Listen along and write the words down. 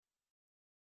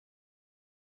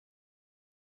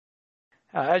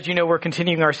As you know, we're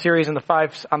continuing our series on the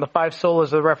five solas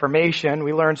of the Reformation.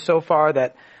 We learned so far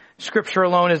that Scripture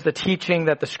alone is the teaching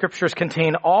that the Scriptures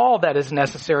contain all that is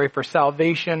necessary for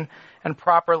salvation and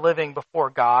proper living before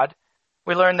God.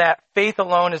 We learned that faith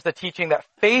alone is the teaching that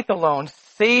faith alone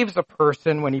saves a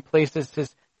person when he places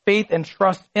his faith and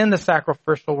trust in the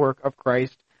sacrificial work of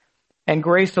Christ. And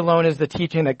grace alone is the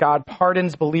teaching that God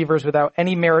pardons believers without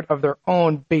any merit of their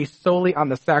own, based solely on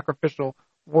the sacrificial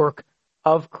work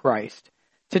of Christ.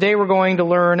 Today we're going to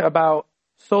learn about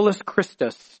Solus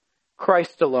Christus,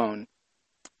 Christ alone.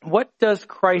 What does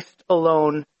Christ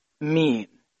alone mean?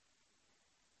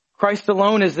 Christ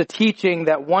alone is the teaching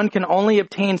that one can only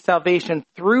obtain salvation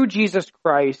through Jesus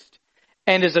Christ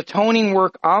and his atoning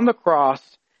work on the cross,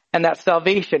 and that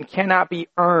salvation cannot be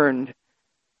earned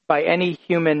by any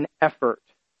human effort.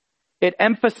 It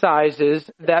emphasizes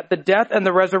that the death and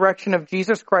the resurrection of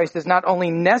Jesus Christ is not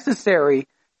only necessary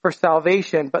for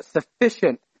salvation, but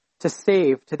sufficient to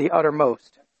save to the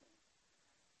uttermost.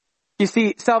 You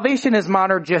see, salvation is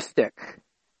monergistic.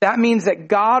 That means that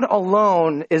God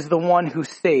alone is the one who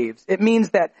saves. It means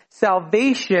that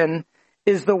salvation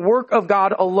is the work of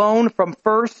God alone from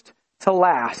first to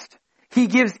last. He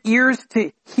gives ears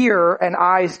to hear and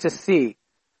eyes to see.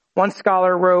 One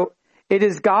scholar wrote, "It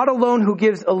is God alone who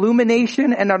gives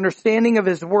illumination and understanding of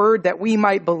his word that we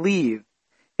might believe.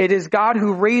 It is God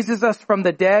who raises us from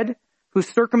the dead, who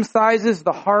circumcises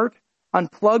the heart,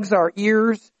 unplugs our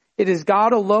ears. It is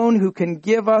God alone who can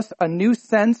give us a new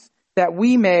sense that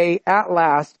we may, at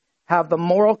last, have the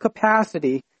moral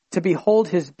capacity to behold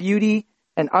his beauty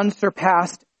and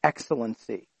unsurpassed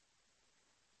excellency."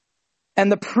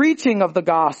 And the preaching of the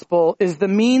gospel is the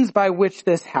means by which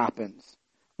this happens.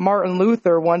 Martin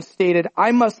Luther once stated,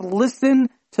 "I must listen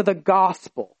to the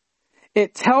gospel.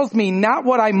 It tells me not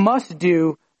what I must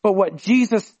do, but what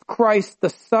Jesus Christ, the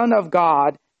Son of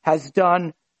God, has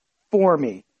done for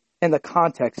me," in the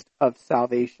context of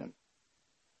salvation.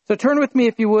 So turn with me,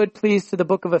 if you would, please, to the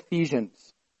book of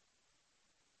Ephesians.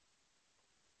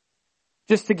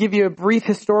 Just to give you a brief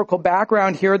historical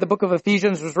background here, the book of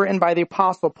Ephesians was written by the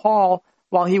Apostle Paul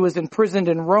while he was imprisoned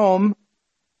in Rome.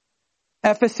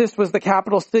 Ephesus was the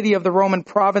capital city of the Roman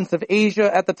province of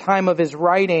Asia at the time of his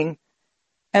writing.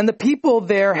 And the people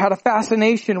there had a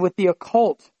fascination with the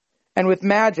occult and with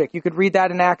magic. You could read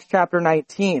that in Acts chapter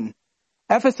 19.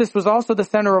 Ephesus was also the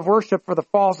center of worship for the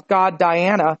false god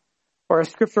Diana, or as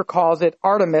Scripture calls it,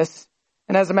 Artemis.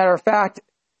 And as a matter of fact,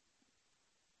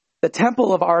 the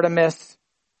temple of Artemis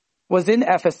was in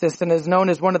Ephesus and is known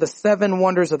as one of the 7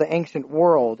 wonders of the ancient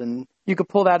world. And you could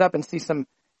pull that up and see some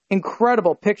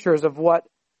incredible pictures of what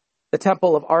the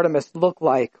temple of Artemis looked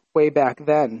like way back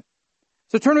then.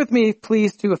 So turn with me,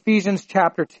 please, to Ephesians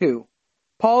chapter 2.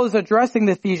 Paul is addressing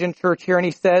the Ephesian church here, and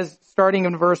he says, starting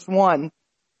in verse 1,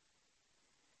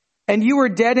 "And you were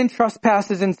dead in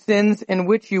trespasses and sins in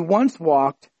which you once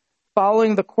walked,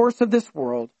 following the course of this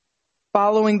world,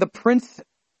 following the prince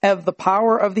of the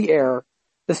power of the air,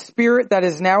 the spirit that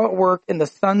is now at work in the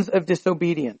sons of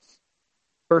disobedience."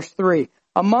 Verse 3,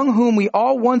 "Among whom we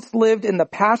all once lived in the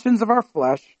passions of our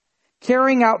flesh,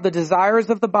 carrying out the desires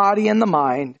of the body and the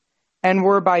mind, and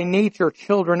were by nature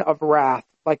children of wrath,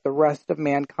 like the rest of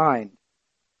mankind.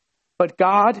 But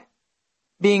God,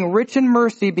 being rich in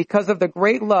mercy because of the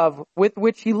great love with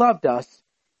which he loved us,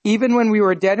 even when we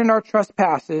were dead in our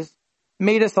trespasses,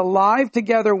 made us alive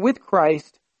together with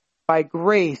Christ. By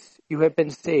grace you have been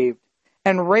saved,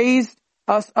 and raised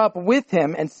us up with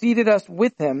him and seated us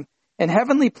with him in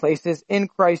heavenly places in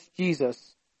Christ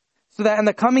Jesus, so that in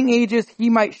the coming ages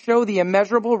he might show the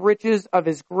immeasurable riches of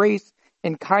his grace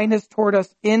and kindness toward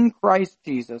us in Christ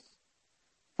Jesus.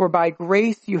 For by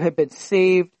grace you have been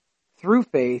saved through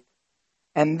faith,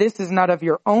 and this is not of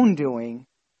your own doing.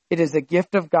 It is a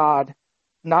gift of God,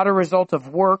 not a result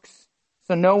of works,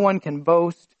 so no one can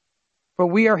boast. For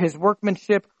we are his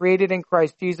workmanship, created in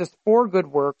Christ Jesus for good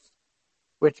works,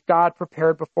 which God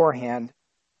prepared beforehand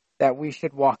that we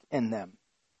should walk in them."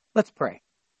 Let's pray.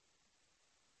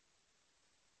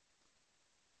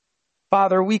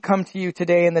 Father, we come to you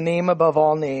today in the name above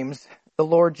all names, the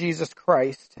Lord Jesus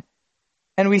Christ,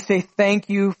 and we say thank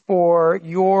you for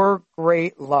your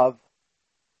great love.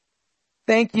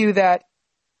 Thank you that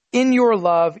in your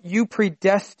love you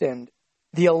predestined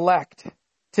the elect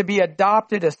to be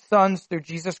adopted as sons through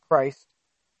Jesus Christ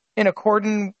in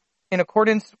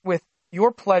accordance with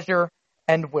your pleasure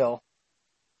and will.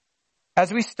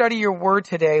 As we study your word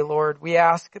today, Lord, we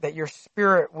ask that your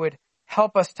Spirit would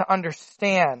help us to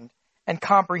understand and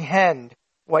comprehend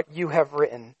what you have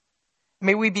written.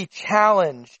 May we be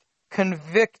challenged,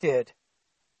 convicted,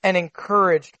 and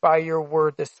encouraged by your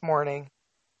word this morning.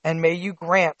 And may you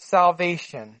grant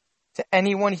salvation to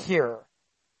anyone here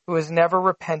who has never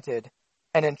repented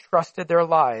and entrusted their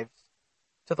lives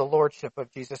to the Lordship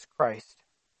of Jesus Christ.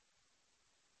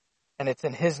 And it's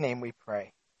in his name we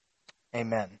pray.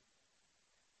 Amen.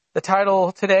 The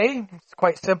title today is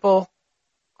quite simple,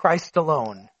 Christ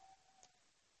alone.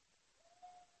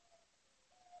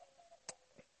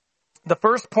 The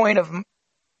first point of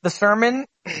the sermon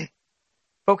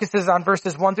focuses on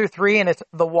verses 1 through 3, and it's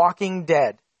the walking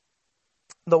dead.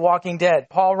 The walking dead.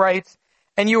 Paul writes,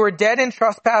 "And you were dead in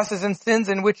trespasses and sins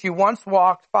in which you once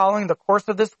walked, following the course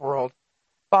of this world,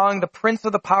 following the prince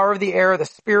of the power of the air, the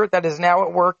spirit that is now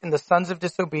at work in the sons of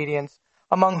disobedience,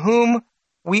 among whom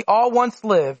we all once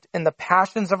lived in the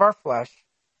passions of our flesh,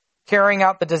 carrying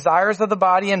out the desires of the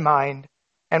body and mind,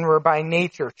 and were by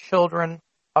nature children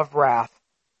of wrath,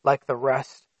 like the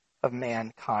rest of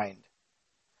mankind."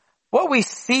 What we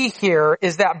see here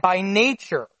is that by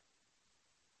nature,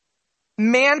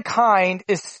 mankind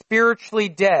is spiritually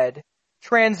dead,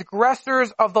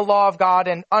 transgressors of the law of God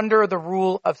and under the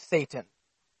rule of Satan.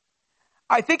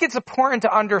 I think it's important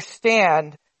to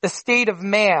understand the state of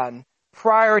man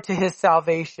prior to his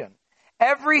salvation.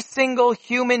 Every single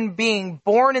human being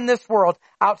born in this world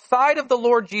outside of the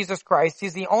Lord Jesus Christ,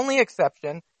 he's the only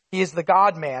exception, he is the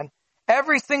God-man.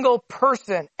 Every single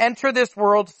person enter this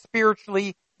world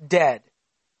spiritually dead.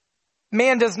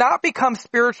 Man does not become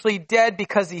spiritually dead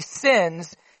because he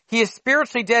sins. He is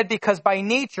spiritually dead because by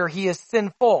nature he is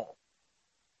sinful.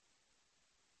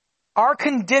 Our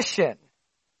condition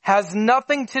has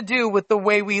nothing to do with the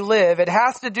way we live. It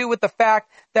has to do with the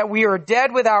fact that we are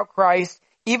dead without Christ,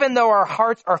 even though our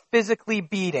hearts are physically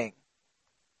beating.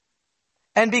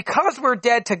 And because we're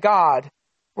dead to God,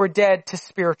 we're dead to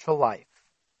spiritual life.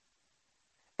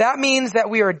 That means that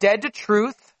we are dead to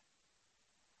truth.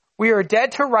 We are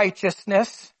dead to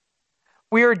righteousness.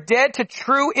 We are dead to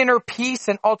true inner peace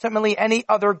and ultimately any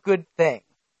other good thing.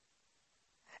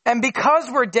 And because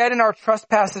we're dead in our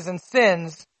trespasses and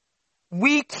sins,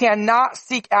 we cannot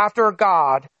seek after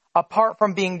God apart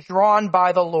from being drawn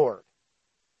by the Lord.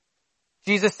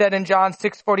 Jesus said in John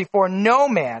 6:44, "No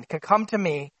man can come to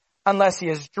me unless he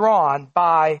is drawn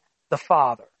by the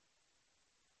Father."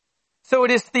 So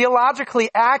it is theologically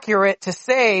accurate to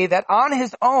say that on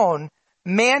his own,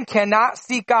 man cannot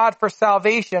seek God for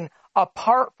salvation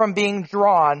apart from being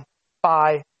drawn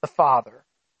by the Father.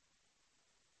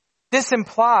 This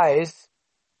implies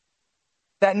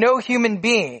that no human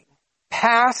being,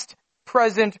 past,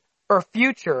 present, or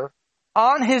future,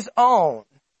 on his own,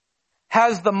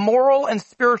 has the moral and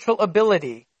spiritual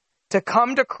ability to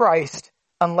come to Christ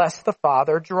unless the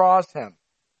Father draws him.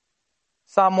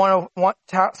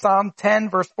 Psalm 10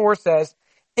 verse 4 says,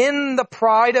 "In the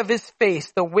pride of his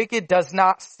face, the wicked does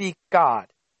not seek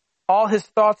God. All his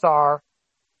thoughts are,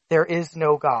 there is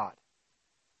no God."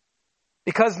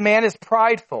 Because man is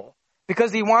prideful,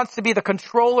 because he wants to be the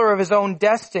controller of his own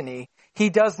destiny, he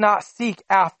does not seek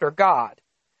after God.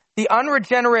 The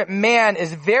unregenerate man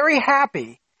is very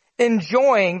happy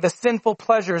enjoying the sinful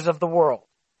pleasures of the world.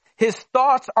 His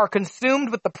thoughts are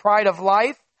consumed with the pride of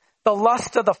life, the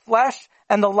lust of the flesh,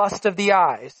 and the lust of the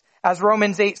eyes. As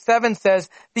Romans 8:7 says,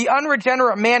 the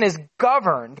unregenerate man is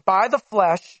governed by the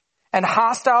flesh and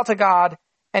hostile to God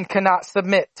and cannot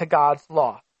submit to God's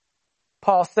law.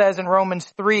 Paul says in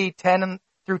Romans 3:10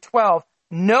 through 12,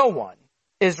 "No one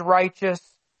is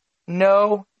righteous,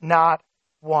 no, not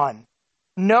one.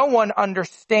 No one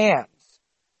understands.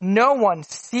 No one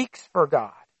seeks for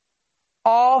God.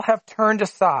 All have turned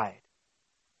aside.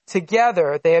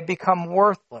 Together they have become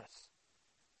worthless.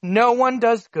 No one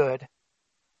does good,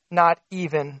 not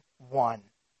even one."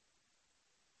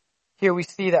 Here we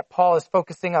see that Paul is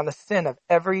focusing on the sin of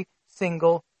every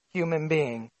single human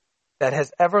being that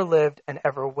has ever lived and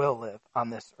ever will live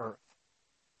on this earth.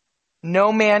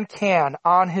 No man can,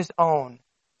 on his own,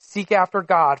 seek after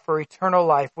God for eternal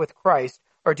life with Christ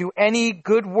or do any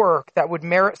good work that would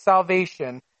merit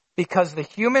salvation, because the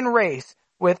human race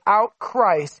without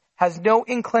Christ has no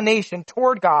inclination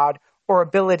toward God or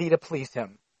ability to please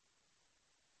him.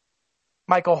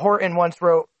 Michael Horton once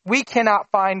wrote, "We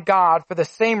cannot find God for the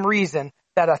same reason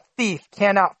that a thief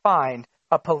cannot find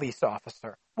a police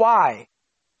officer." Why?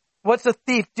 What's a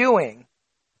thief doing?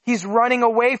 He's running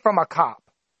away from a cop.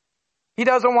 He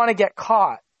doesn't want to get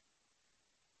caught.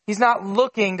 He's not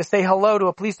looking to say hello to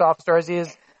a police officer as he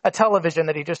is a television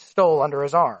that he just stole under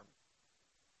his arm.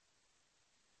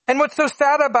 And what's so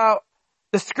sad about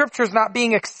the scriptures not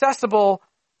being accessible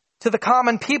to the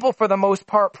common people for the most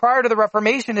part prior to the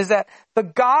Reformation is that the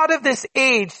God of this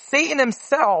age, Satan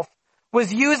himself,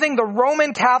 was using the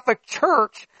Roman Catholic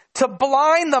Church to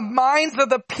blind the minds of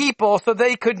the people so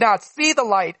they could not see the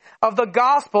light of the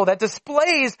gospel that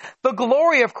displays the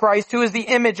glory of Christ, who is the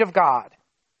image of God.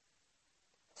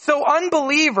 So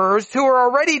unbelievers who are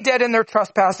already dead in their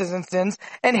trespasses and sins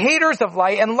and haters of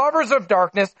light and lovers of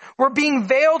darkness were being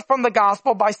veiled from the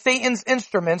gospel by Satan's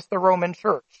instruments, the Roman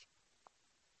Church.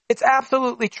 It's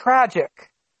absolutely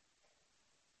tragic.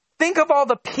 Think of all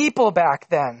the people back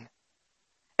then,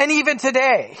 and even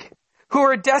today, who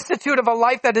are destitute of a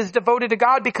life that is devoted to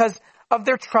God because of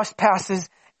their trespasses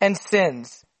and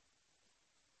sins.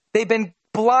 They've been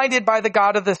blinded by the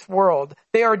God of this world.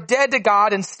 They are dead to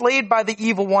God, enslaved by the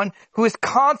evil one who is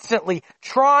constantly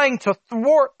trying to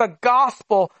thwart the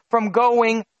gospel from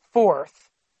going forth.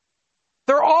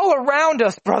 They're all around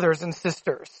us, brothers and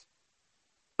sisters.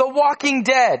 The Walking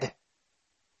Dead.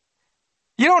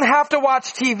 You don't have to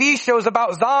watch TV shows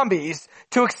about zombies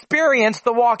to experience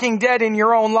the Walking Dead in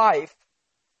your own life.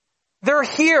 They're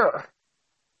here.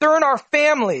 They're in our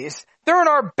families. They're in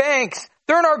our banks.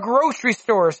 They're in our grocery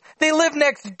stores. They live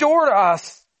next door to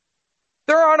us.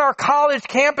 They're on our college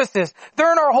campuses.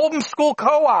 They're in our homeschool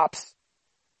co-ops.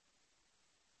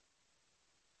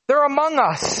 They're among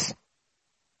us.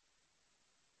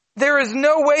 There is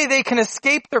no way they can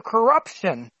escape their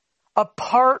corruption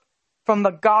apart from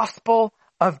the gospel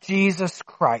of Jesus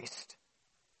Christ.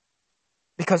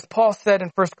 Because Paul said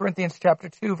in 1 Corinthians chapter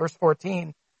 2, verse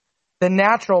 14, the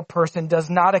natural person does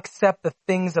not accept the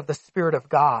things of the Spirit of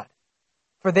God,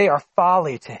 for they are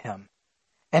folly to him,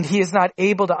 and he is not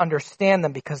able to understand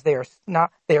them because they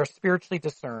are spiritually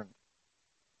discerned.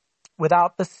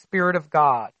 Without the Spirit of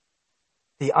God,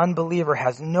 the unbeliever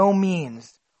has no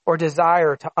means or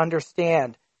desire to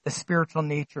understand the spiritual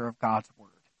nature of God's word.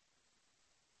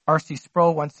 R.C.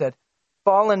 Sproul once said,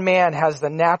 fallen man has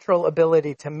the natural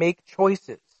ability to make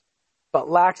choices, but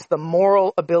lacks the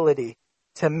moral ability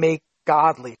to make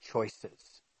godly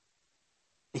choices.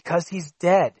 Because he's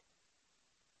dead.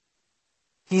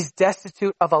 He's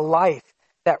destitute of a life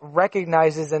that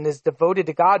recognizes and is devoted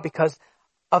to God because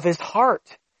of his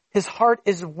heart. His heart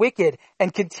is wicked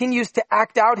and continues to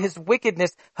act out his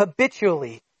wickedness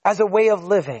habitually as a way of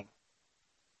living.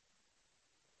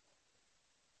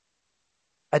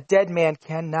 A dead man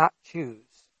cannot choose.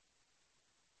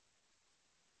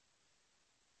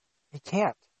 He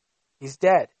can't. He's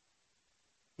dead.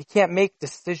 He can't make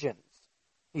decisions.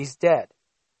 He's dead.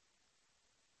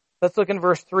 Let's look in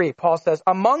verse 3. Paul says,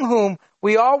 among whom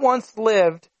we all once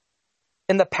lived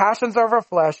in the passions of our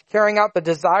flesh, carrying out the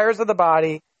desires of the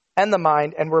body and the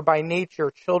mind, and were by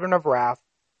nature children of wrath,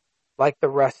 like the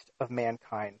rest of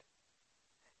mankind.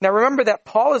 Now remember that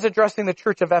Paul is addressing the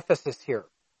church of Ephesus here.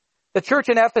 The church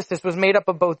in Ephesus was made up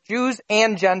of both Jews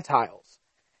and Gentiles.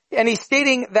 And he's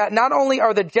stating that not only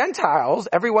are the Gentiles,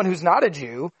 everyone who's not a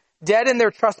Jew, dead in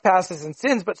their trespasses and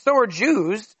sins, but so are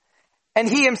Jews. And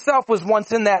he himself was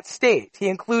once in that state. He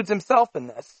includes himself in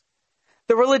this.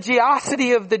 The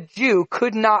religiosity of the Jew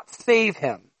could not save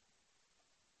him.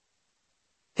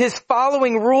 His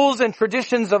following rules and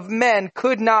traditions of men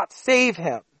could not save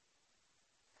him.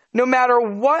 No matter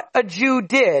what a Jew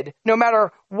did, no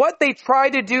matter what they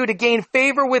tried to do to gain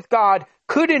favor with God,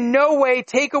 could in no way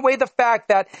take away the fact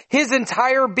that his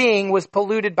entire being was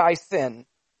polluted by sin.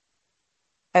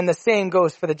 And the same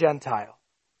goes for the Gentile.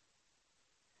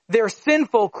 Their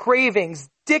sinful cravings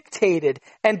dictated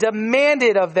and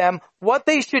demanded of them what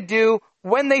they should do,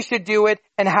 when they should do it,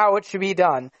 and how it should be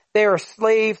done. They are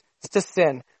slaves to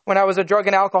sin. When I was a drug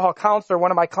and alcohol counselor,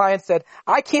 one of my clients said,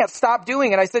 I can't stop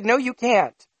doing it. I said, no, you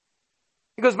can't.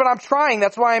 He goes, but I'm trying.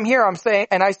 That's why I'm here.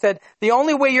 And I said, the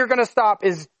only way you're going to stop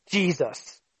is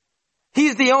Jesus.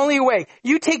 He's the only way.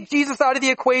 You take Jesus out of the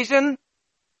equation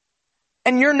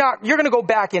and you're going to go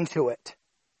back into it.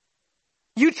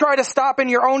 You try to stop in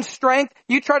your own strength.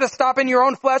 You try to stop in your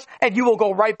own flesh and you will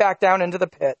go right back down into the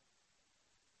pit.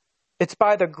 It's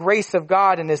by the grace of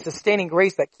God and his sustaining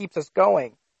grace that keeps us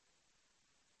going.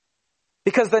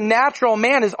 Because the natural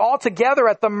man is altogether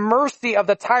at the mercy of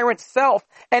the tyrant's self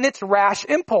and its rash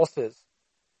impulses.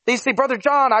 They say, Brother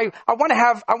John, I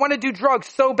want to do drugs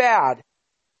so bad.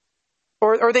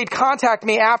 Or they'd contact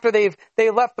me after they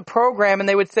left the program and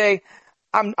they would say,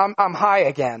 I'm high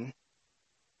again.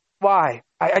 Why?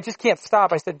 I just can't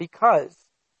stop. I said, because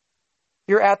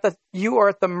you are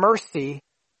at the mercy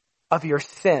of your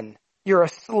sin. You're a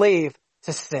slave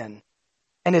to sin.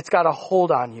 And it's got a hold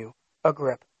on you, a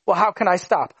grip. Well, how can I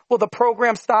stop? Will the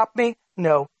program stop me?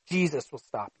 No, Jesus will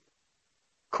stop you.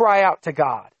 Cry out to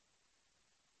God.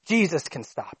 Jesus can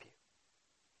stop you.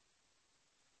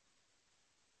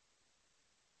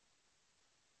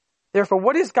 Therefore,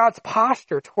 what is God's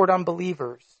posture toward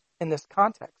unbelievers in this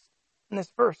context, in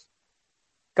this verse?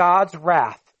 God's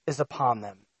wrath is upon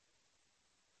them.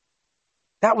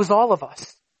 That was all of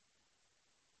us.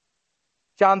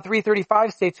 John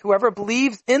 3:35 states, whoever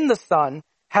believes in the Son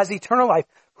has eternal life.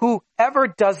 Whoever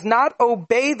does not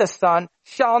obey the Son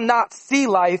shall not see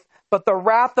life, but the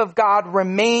wrath of God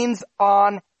remains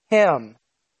on him.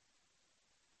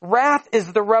 Wrath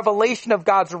is the revelation of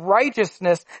God's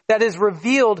righteousness that is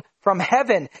revealed from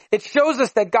heaven. It shows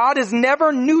us that God is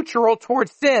never neutral toward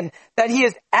sin, that he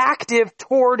is active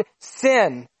toward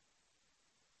sin.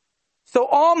 So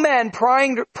all men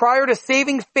prior to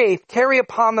saving faith carry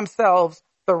upon themselves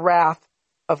the wrath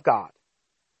of God.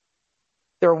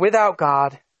 They're without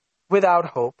God, without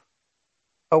hope,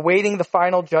 awaiting the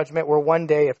final judgment where one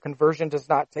day, if conversion does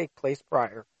not take place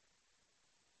prior,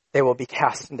 they will be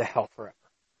cast into hell forever.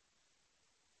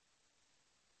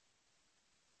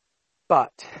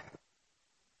 But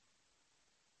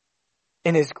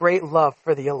in his great love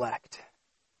for the elect,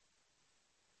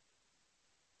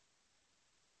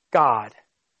 God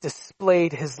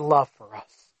displayed his love for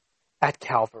us at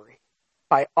Calvary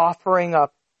by offering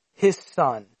up his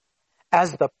Son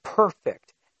as the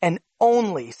perfect and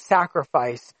only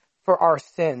sacrifice for our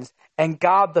sins. And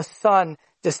God the Son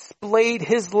displayed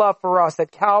his love for us at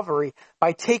Calvary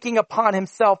by taking upon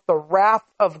himself the wrath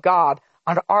of God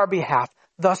on our behalf,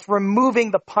 thus removing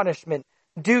the punishment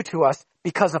due to us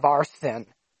because of our sin.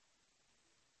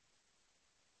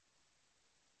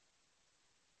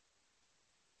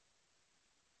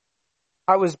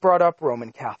 I was brought up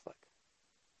Roman Catholic.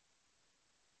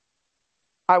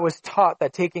 I was taught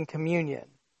that taking communion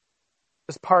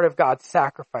was part of God's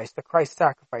sacrifice, the Christ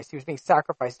sacrifice. He was being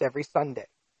sacrificed every Sunday.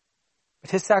 But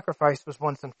his sacrifice was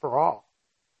once and for all.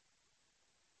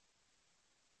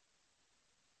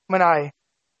 When I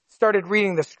started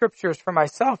reading the scriptures for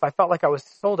myself, I felt like I was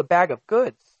sold a bag of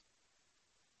goods.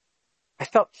 I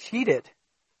felt cheated.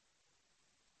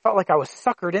 I felt like I was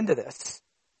suckered into this.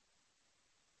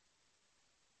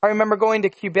 I remember going to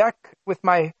Quebec with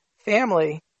my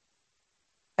family,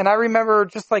 and I remember,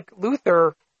 just like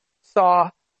Luther saw,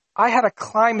 I had to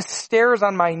climb stairs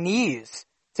on my knees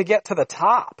to get to the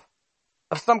top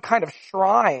of some kind of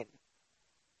shrine,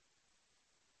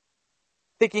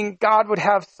 thinking God would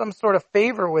have some sort of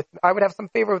favor with me. I would have some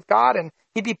favor with God and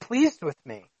he'd be pleased with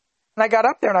me. And I got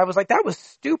up there and I was like, that was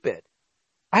stupid.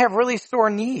 I have really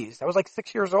sore knees. I was like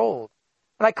 6 years old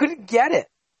and I couldn't get it.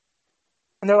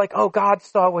 And they're like, oh, God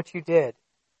saw what you did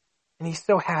and he's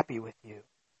so happy with you.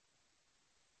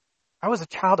 I was a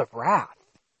child of wrath.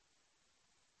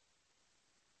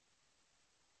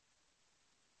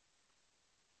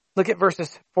 Look at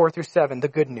verses 4-7, the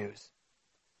good news.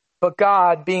 But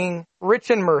God, being rich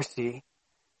in mercy,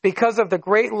 because of the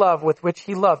great love with which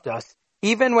he loved us,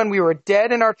 even when we were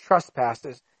dead in our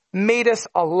trespasses, made us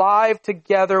alive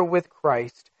together with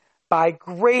Christ. By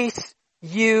grace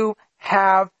you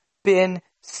have been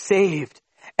saved,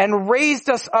 and raised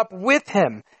us up with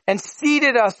him, and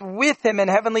seated us with him in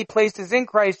heavenly places in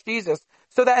Christ Jesus,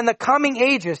 so that in the coming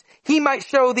ages he might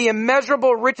show the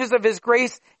immeasurable riches of his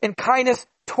grace and kindness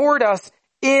toward us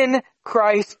in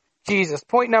Christ Jesus.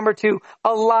 Point number 2,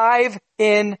 alive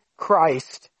in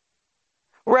Christ.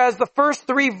 Whereas the first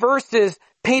 3 verses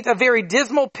paint a very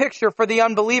dismal picture for the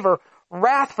unbeliever,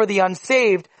 wrath for the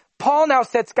unsaved, Paul now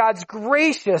sets God's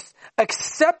gracious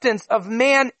acceptance of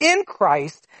man in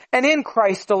Christ and in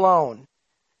Christ alone.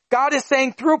 God is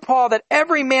saying through Paul that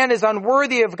every man is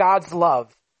unworthy of God's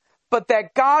love, but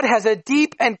that God has a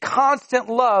deep and constant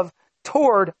love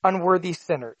toward unworthy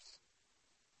sinners.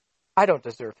 I don't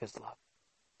deserve his love,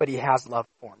 but he has love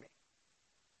for me.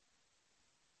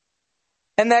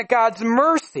 And that God's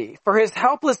mercy for his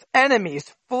helpless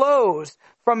enemies flows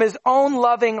from his own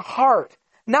loving heart,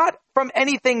 not from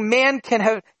anything man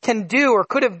can do or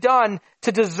could have done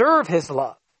to deserve his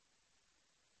love.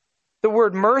 The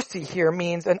word mercy here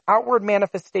means an outward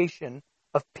manifestation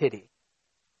of pity.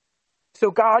 So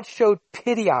God showed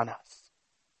pity on us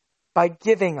by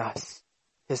giving us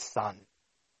his Son.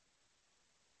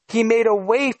 He made a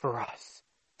way for us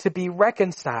to be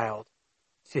reconciled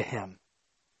to him.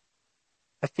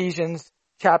 Ephesians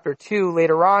chapter 2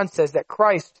 later on says that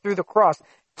Christ, through the cross,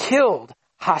 killed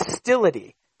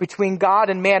hostility between God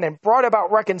and man and brought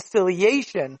about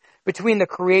reconciliation between the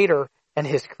Creator and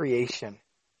his creation.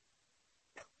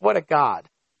 What a God.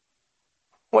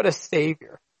 What a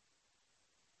Savior.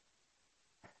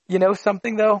 You know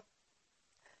something though?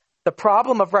 The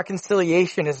problem of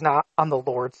reconciliation is not on the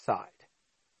Lord's side.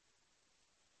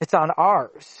 It's on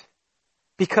ours.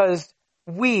 Because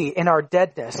we, in our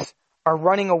deadness, are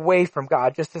running away from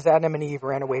God, just as Adam and Eve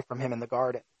ran away from him in the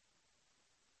garden.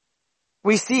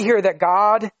 We see here that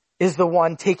God is the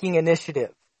one taking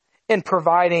initiative in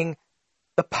providing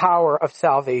the power of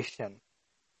salvation.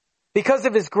 Because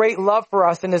of his great love for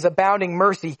us and his abounding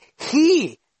mercy,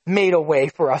 he made a way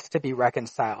for us to be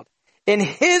reconciled. In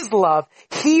his love,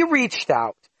 he reached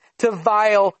out to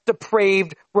vile,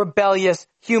 depraved, rebellious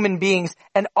human beings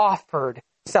and offered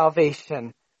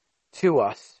salvation to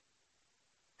us.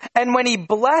 And when he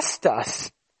blessed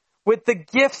us with the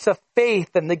gifts of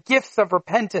faith and the gifts of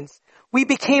repentance, we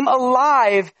became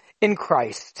alive in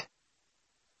Christ.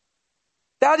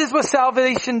 That is what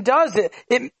salvation does.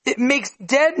 It makes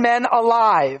dead men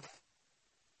alive.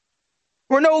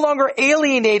 We're no longer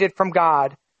alienated from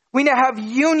God. We now have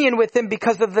union with him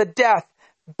because of the death,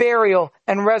 burial,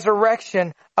 and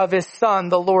resurrection of his Son,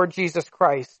 the Lord Jesus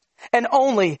Christ. And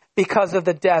only because of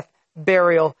the death,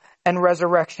 burial, and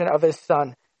resurrection of his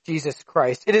Son, Jesus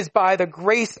Christ. It is by the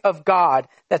grace of God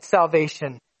that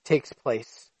salvation takes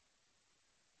place.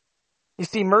 You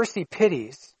see, mercy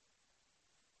pities.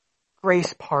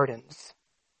 Grace pardons.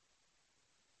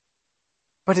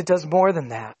 But it does more than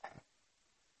that.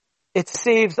 It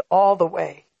saves all the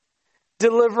way,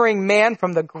 delivering man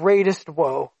from the greatest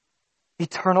woe,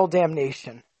 eternal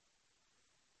damnation,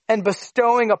 and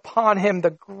bestowing upon him the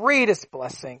greatest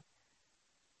blessing,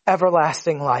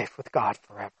 everlasting life with God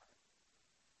forever.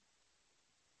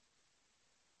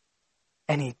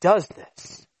 And he does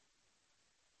this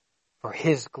for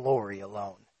his glory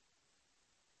alone.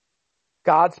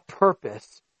 God's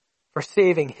purpose for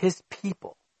saving his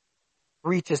people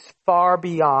reaches far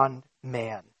beyond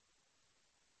man.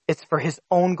 It's for his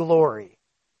own glory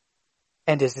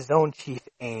and is his own chief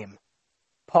aim.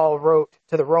 Paul wrote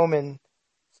to the Romans,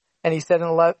 and he said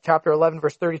in chapter 11,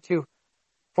 verse 32,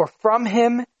 "For from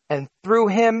him and through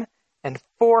him and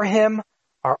for him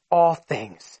are all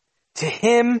things. To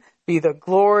him be the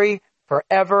glory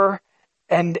forever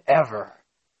and ever."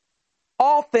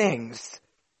 All things.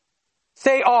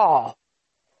 Say all.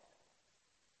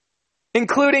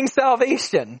 Including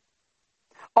salvation.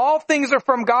 All things are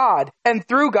from God and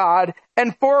through God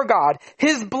and for God.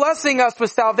 His blessing us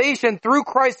with salvation through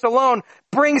Christ alone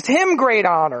brings him great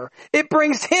honor. It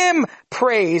brings him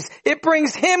praise. It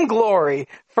brings him glory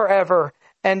forever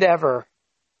and ever.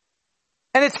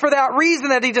 And it's for that reason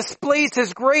that he displays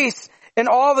his grace in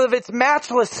all of its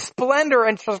matchless splendor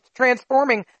and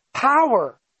transforming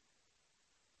power.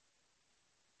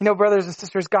 You know, brothers and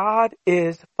sisters, God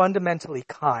is fundamentally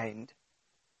kind,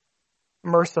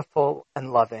 merciful,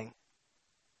 and loving.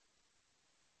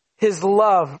 His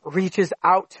love reaches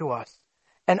out to us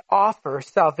and offers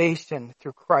salvation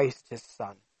through Christ, his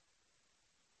Son.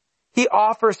 He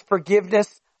offers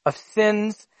forgiveness of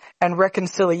sins and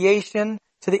reconciliation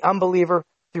to the unbeliever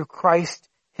through Christ,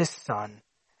 his Son,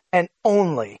 and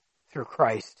only through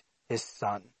Christ, his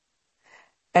Son.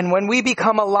 And when we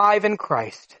become alive in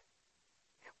Christ,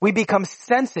 we become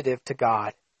sensitive to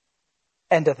God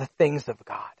and to the things of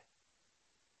God.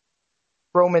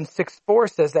 Romans 6:4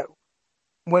 says that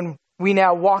when we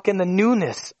now walk in the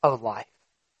newness of life,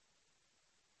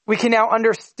 we can now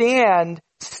understand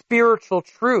spiritual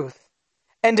truth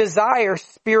and desire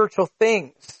spiritual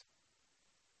things.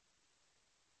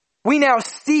 We now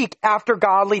seek after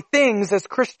godly things as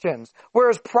Christians,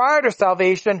 whereas prior to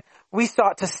salvation, we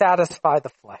sought to satisfy the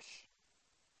flesh.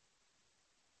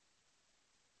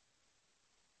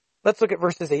 Let's look at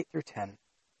verses 8 through 10.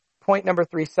 Point number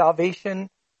 3, salvation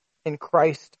in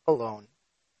Christ alone.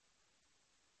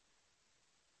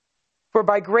 For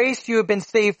by grace you have been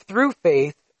saved through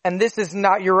faith, and this is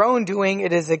not your own doing,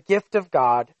 it is a gift of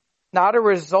God, not a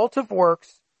result of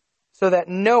works, so that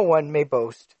no one may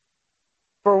boast.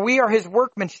 For we are his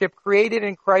workmanship, created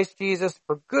in Christ Jesus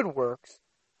for good works,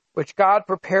 which God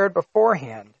prepared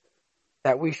beforehand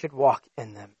that we should walk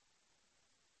in them.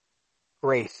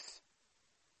 Grace.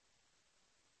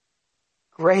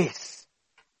 Grace.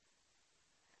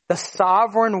 The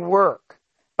sovereign work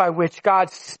by which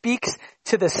God speaks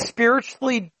to the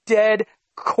spiritually dead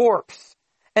corpse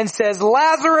and says,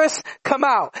 Lazarus, come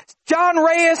out. John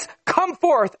Reyes, come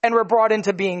forth, and we're brought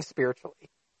into being spiritually.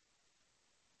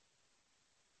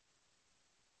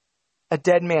 A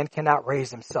dead man cannot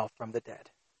raise himself from the dead.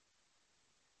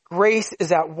 Grace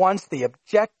is at once the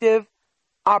objective,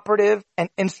 operative, and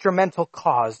instrumental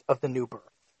cause of the new birth.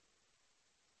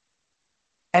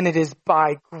 And it is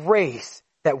by grace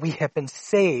that we have been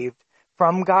saved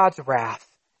from God's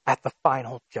wrath at the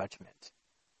final judgment.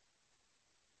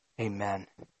 Amen.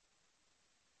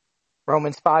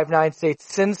 Romans 5:9 states,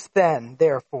 "Since then,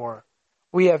 therefore,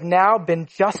 we have now been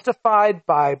justified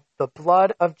by the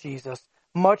blood of Jesus,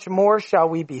 much more shall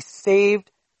we be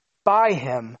saved by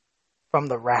him from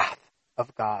the wrath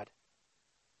of God."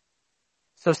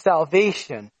 So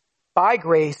salvation by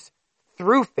grace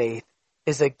through faith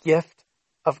is a gift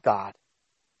of God.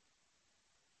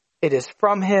 It is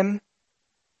from him,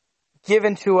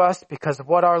 given to us because of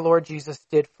what our Lord Jesus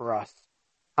did for us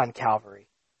on Calvary.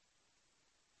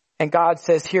 And God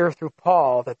says here through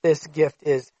Paul that this gift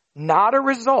is not a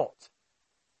result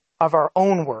of our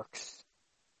own works,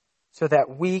 so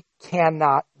that we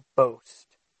cannot boast.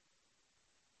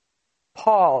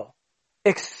 Paul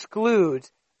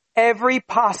excludes every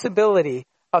possibility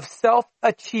of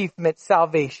self-achievement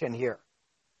salvation here.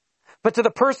 But to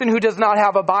the person who does not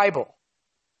have a Bible,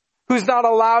 who's not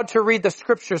allowed to read the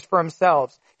scriptures for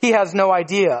himself, he has no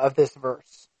idea of this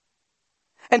verse.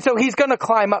 And so he's going to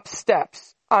climb up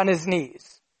steps on his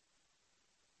knees.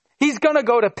 He's going to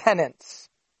go to penance.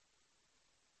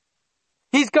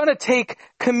 He's going to take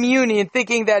communion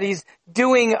thinking that he's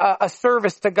doing a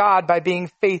service to God by being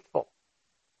faithful.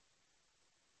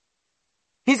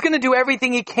 He's going to do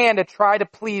everything he can to try to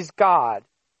please God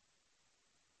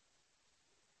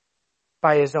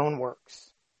by his own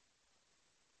works.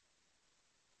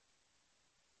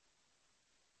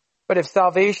 But if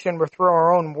salvation were through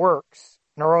our own works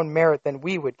and our own merit, then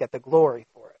we would get the glory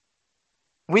for it.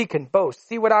 We can boast.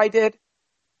 See what I did?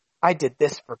 I did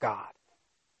this for God.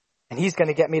 And he's going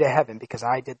to get me to heaven because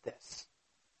I did this.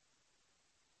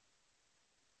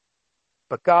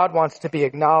 But God wants to be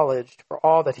acknowledged for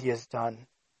all that he has done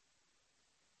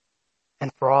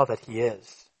and for all that he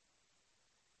is.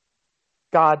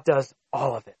 God does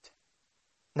all of it,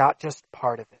 not just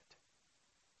part of it.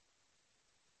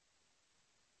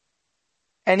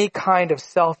 Any kind of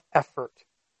self-effort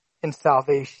in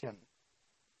salvation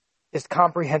is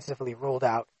comprehensively ruled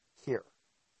out here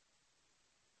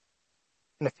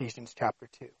in Ephesians chapter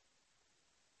 2.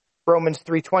 Romans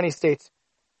 3:20 states,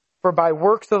 "For by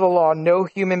works of the law no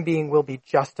human being will be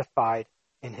justified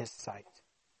in his sight."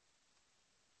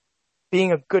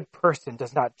 Being a good person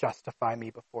does not justify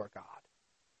me before God.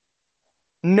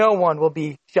 No one will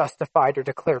be justified or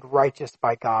declared righteous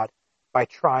by God by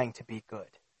trying to be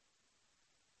good.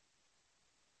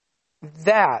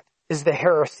 That is the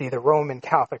heresy the Roman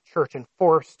Catholic Church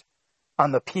enforced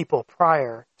on the people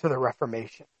prior to the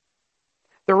Reformation.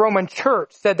 The Roman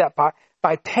Church said that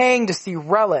by paying to see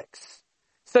relics,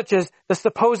 such as the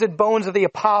supposed bones of the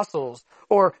apostles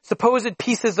or supposed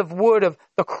pieces of wood of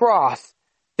the cross,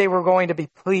 they were going to be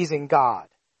pleasing God.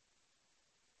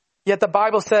 Yet the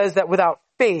Bible says that without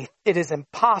faith, it is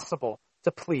impossible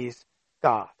to please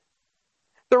God.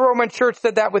 The Roman Church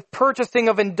said that with purchasing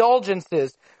of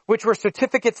indulgences, which were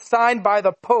certificates signed by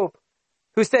the Pope,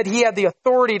 who said he had the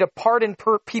authority to pardon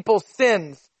people's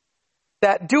sins,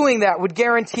 that doing that would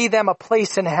guarantee them a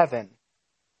place in heaven.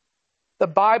 The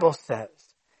Bible says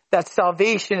that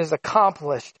salvation is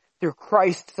accomplished through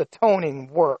Christ's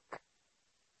atoning work.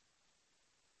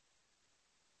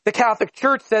 The Catholic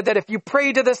Church said that if you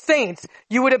pray to the saints,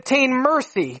 you would obtain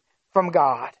mercy from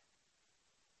God.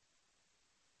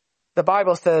 The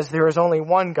Bible says there is only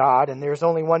one God and there is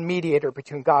only one mediator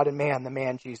between God and man, the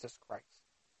man Jesus Christ.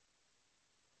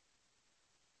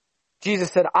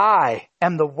 Jesus said, "I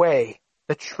am the way,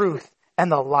 the truth,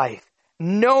 and the life.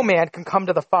 No man can come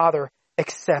to the Father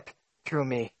except through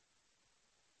me."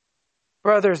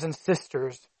 Brothers and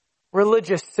sisters,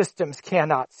 religious systems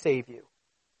cannot save you.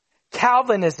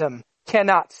 Calvinism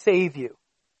cannot save you.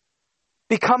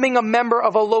 Becoming a member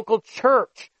of a local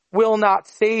church will not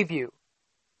save you.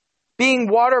 Being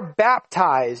water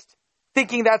baptized,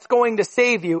 thinking that's going to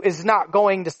save you, is not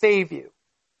going to save you.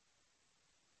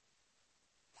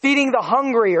 Feeding the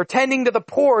hungry or tending to the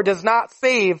poor does not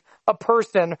save a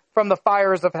person from the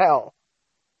fires of hell.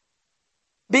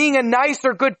 Being a nice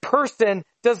or good person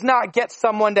does not get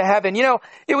someone to heaven. You know,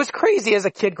 it was crazy as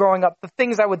a kid growing up, the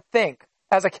things I would think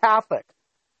as a Catholic.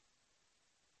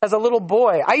 As a little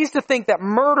boy, I used to think that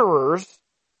murderers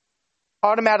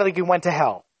automatically went to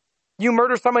hell. You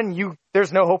murder someone,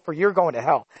 there's no hope for you, you're going to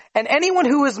hell. And anyone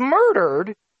who is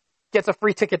murdered gets a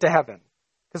free ticket to heaven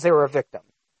because they were a victim.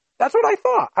 That's what I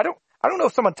thought. I don't know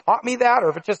if someone taught me that or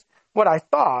if it's just what I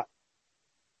thought.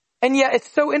 And yet it's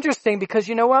so interesting because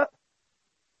you know what?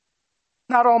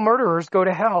 Not all murderers go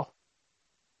to hell.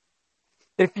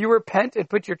 If you repent and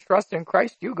put your trust in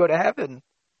Christ, you go to heaven.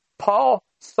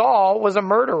 Saul was a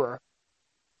murderer.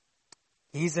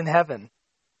 He's in heaven.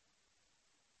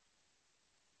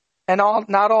 And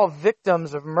not all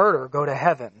victims of murder go to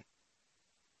heaven.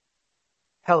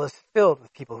 Hell is filled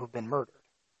with people who've been murdered.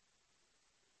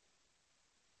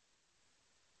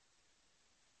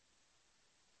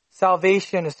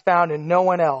 Salvation is found in no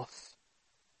one else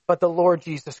but the Lord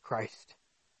Jesus Christ.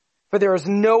 For there is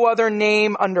no other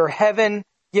name under heaven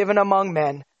given among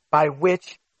men by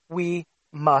which we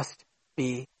must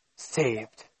be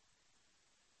saved.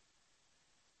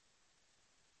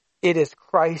 It is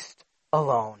Christ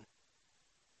alone.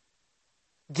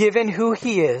 Given who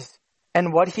he is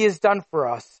and what he has done for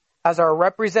us as our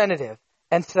representative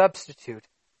and substitute,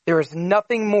 there is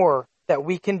nothing more that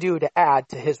we can do to add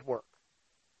to his work.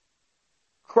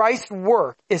 Christ's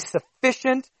work is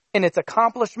sufficient in its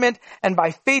accomplishment, and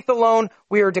by faith alone,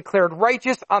 we are declared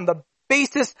righteous on the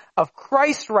basis of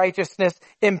Christ's righteousness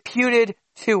imputed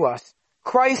to us.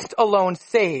 Christ alone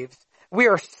saves. We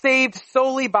are saved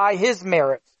solely by his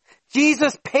merits.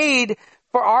 Jesus paid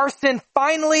for our sin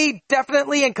finally,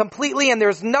 definitely, and completely, and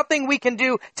there's nothing we can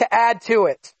do to add to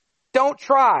it. Don't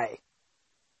try.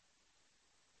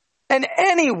 And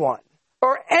anyone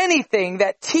or anything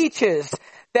that teaches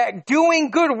that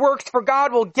doing good works for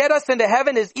God will get us into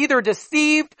heaven is either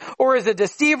deceived or is a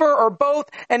deceiver or both,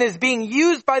 and is being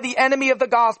used by the enemy of the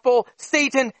gospel,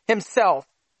 Satan himself.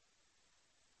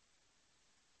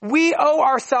 We owe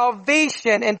our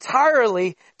salvation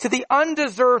entirely to the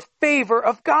undeserved favor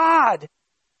of God.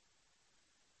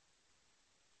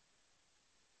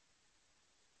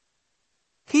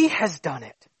 He has done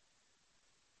it.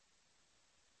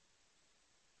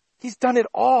 He's done it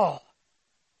all.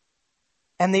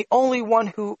 And the only one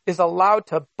who is allowed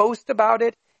to boast about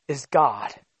it is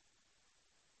God.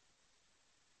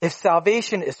 If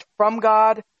salvation is from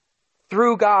God,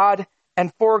 through God,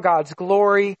 and for God's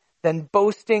glory, then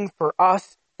boasting for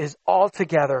us is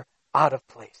altogether out of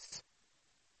place.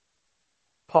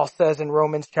 Paul says in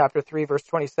Romans chapter 3, verse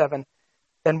 27,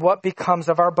 then what becomes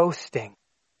of our boasting?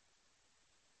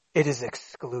 It is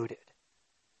excluded.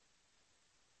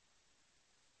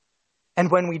 And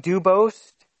when we do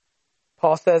boast,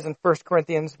 Paul says in 1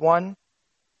 Corinthians 1,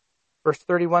 verse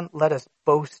 31, let us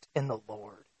boast in the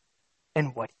Lord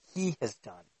and what he has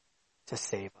done to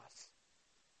save us.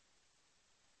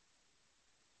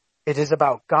 It is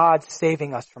about God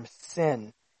saving us from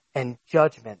sin and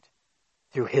judgment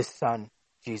through his Son,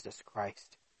 Jesus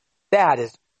Christ. That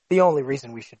is the only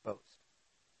reason we should boast,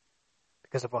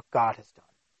 because of what God has done.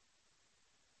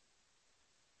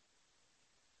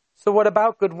 So what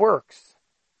about good works?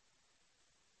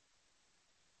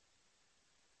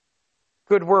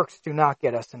 Good works do not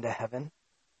get us into heaven.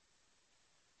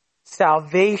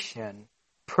 Salvation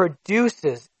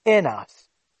produces in us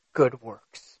good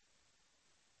works.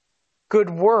 Good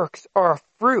works are a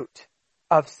fruit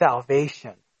of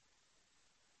salvation.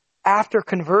 After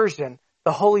conversion,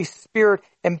 the Holy Spirit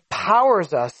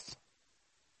empowers us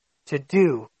to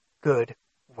do good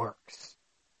works.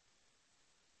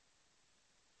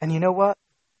 And you know what?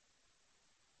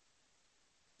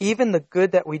 Even the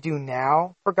good that we do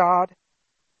now for God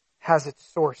has its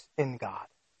source in God.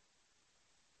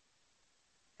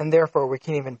 And therefore, we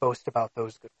can't even boast about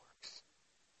those good works.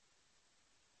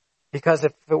 Because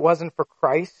if it wasn't for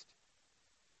Christ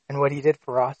and what he did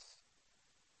for us,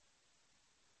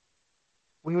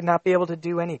 we would not be able to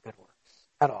do any good works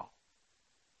at all.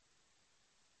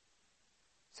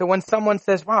 So when someone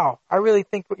says, wow, I really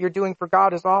think what you're doing for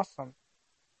God is awesome,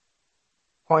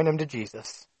 point them to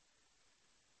Jesus.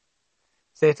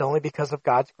 Say it's only because of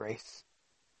God's grace,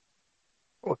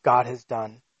 what God has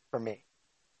done for me.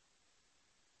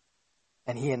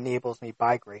 And he enables me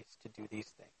by grace to do these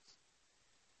things.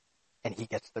 And he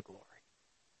gets the glory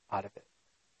out of it.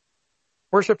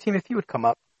 Worship team, if you would come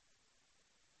up.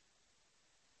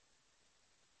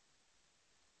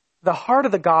 The heart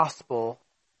of the gospel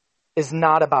is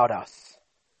not about us.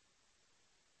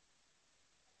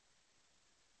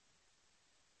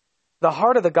 The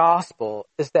heart of the gospel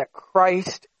is that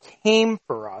Christ came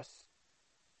for us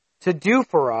to do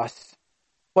for us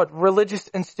what religious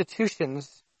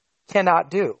institutions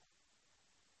cannot do.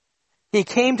 He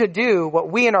came to do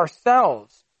what we in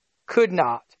ourselves could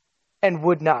not and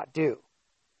would not do.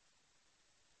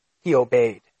 He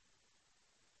obeyed.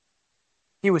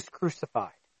 He was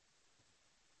crucified.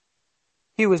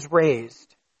 He was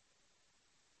raised.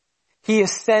 He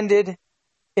ascended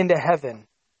into heaven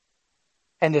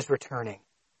and is returning.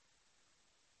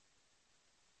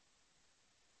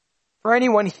 For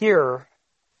anyone here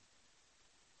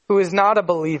who is not a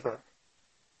believer,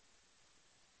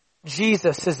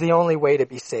 Jesus is the only way to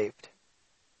be saved.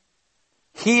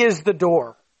 He is the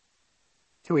door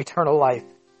to eternal life.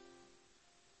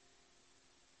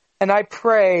 And I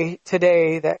pray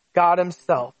today that God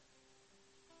himself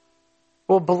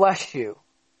will bless you,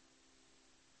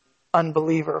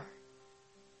 unbeliever,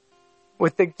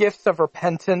 with the gifts of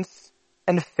repentance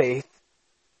and faith,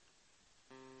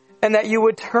 and that you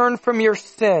would turn from your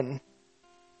sin,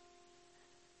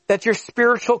 that your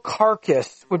spiritual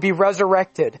carcass would be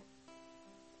resurrected,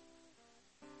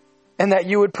 and that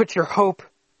you would put your hope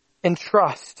and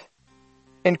trust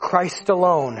in Christ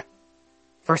alone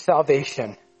for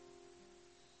salvation.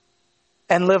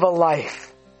 and live a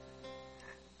life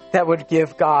that would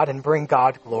give God and bring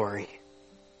God glory.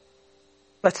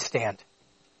 Let's stand.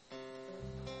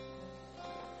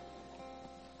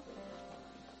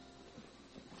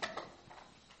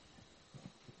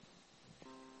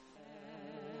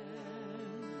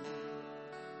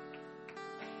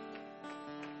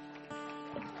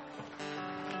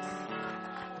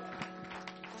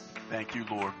 Thank you,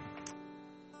 Lord.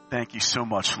 Thank you so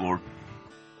much, Lord.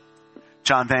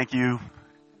 John, thank you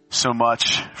so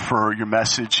much for your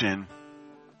message. And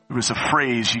it was a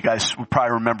phrase, you guys will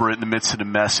probably remember it in the midst of the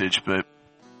message, but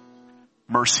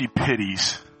mercy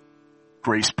pities,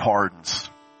 grace pardons.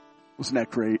 Wasn't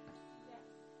that great?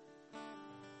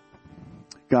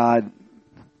 God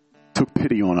took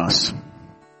pity on us.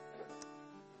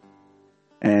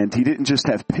 And he didn't just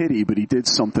have pity, but he did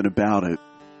something about it.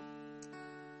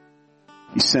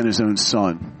 He sent his own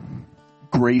son,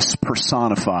 grace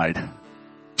personified,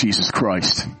 Jesus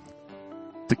Christ,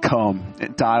 to come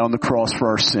and die on the cross for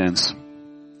our sins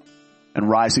and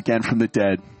rise again from the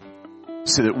dead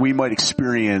so that we might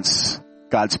experience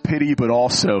God's pity, but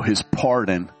also his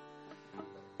pardon.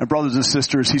 And brothers and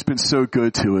sisters, he's been so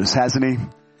good to us, hasn't he?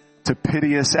 To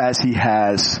pity us as he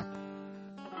has.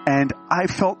 And I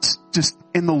felt just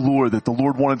in the Lord that the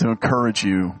Lord wanted to encourage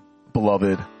you,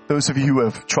 beloved, those of you who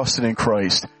have trusted in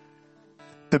Christ.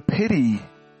 The pity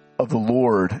of the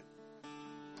Lord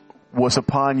was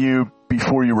upon you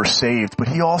before you were saved, but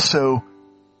he also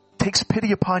takes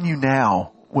pity upon you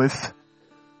now with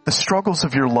the struggles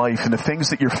of your life and the things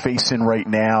that you're facing right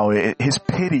now. His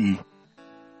pity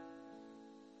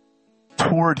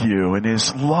toward you and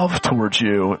his love towards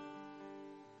you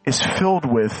is filled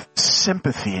with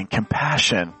sympathy and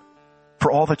compassion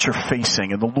for all that you're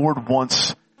facing. And the Lord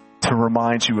wants to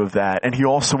remind you of that. And he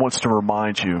also wants to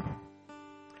remind you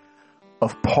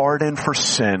of pardon for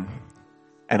sin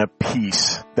and a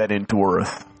peace that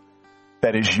endureth,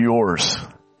 that is yours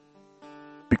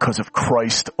because of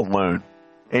Christ alone.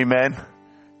 Amen.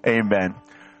 Amen.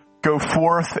 Go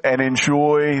forth and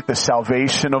enjoy the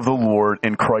salvation of the Lord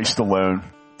in Christ alone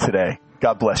today.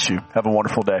 God bless you. Have a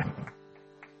wonderful day.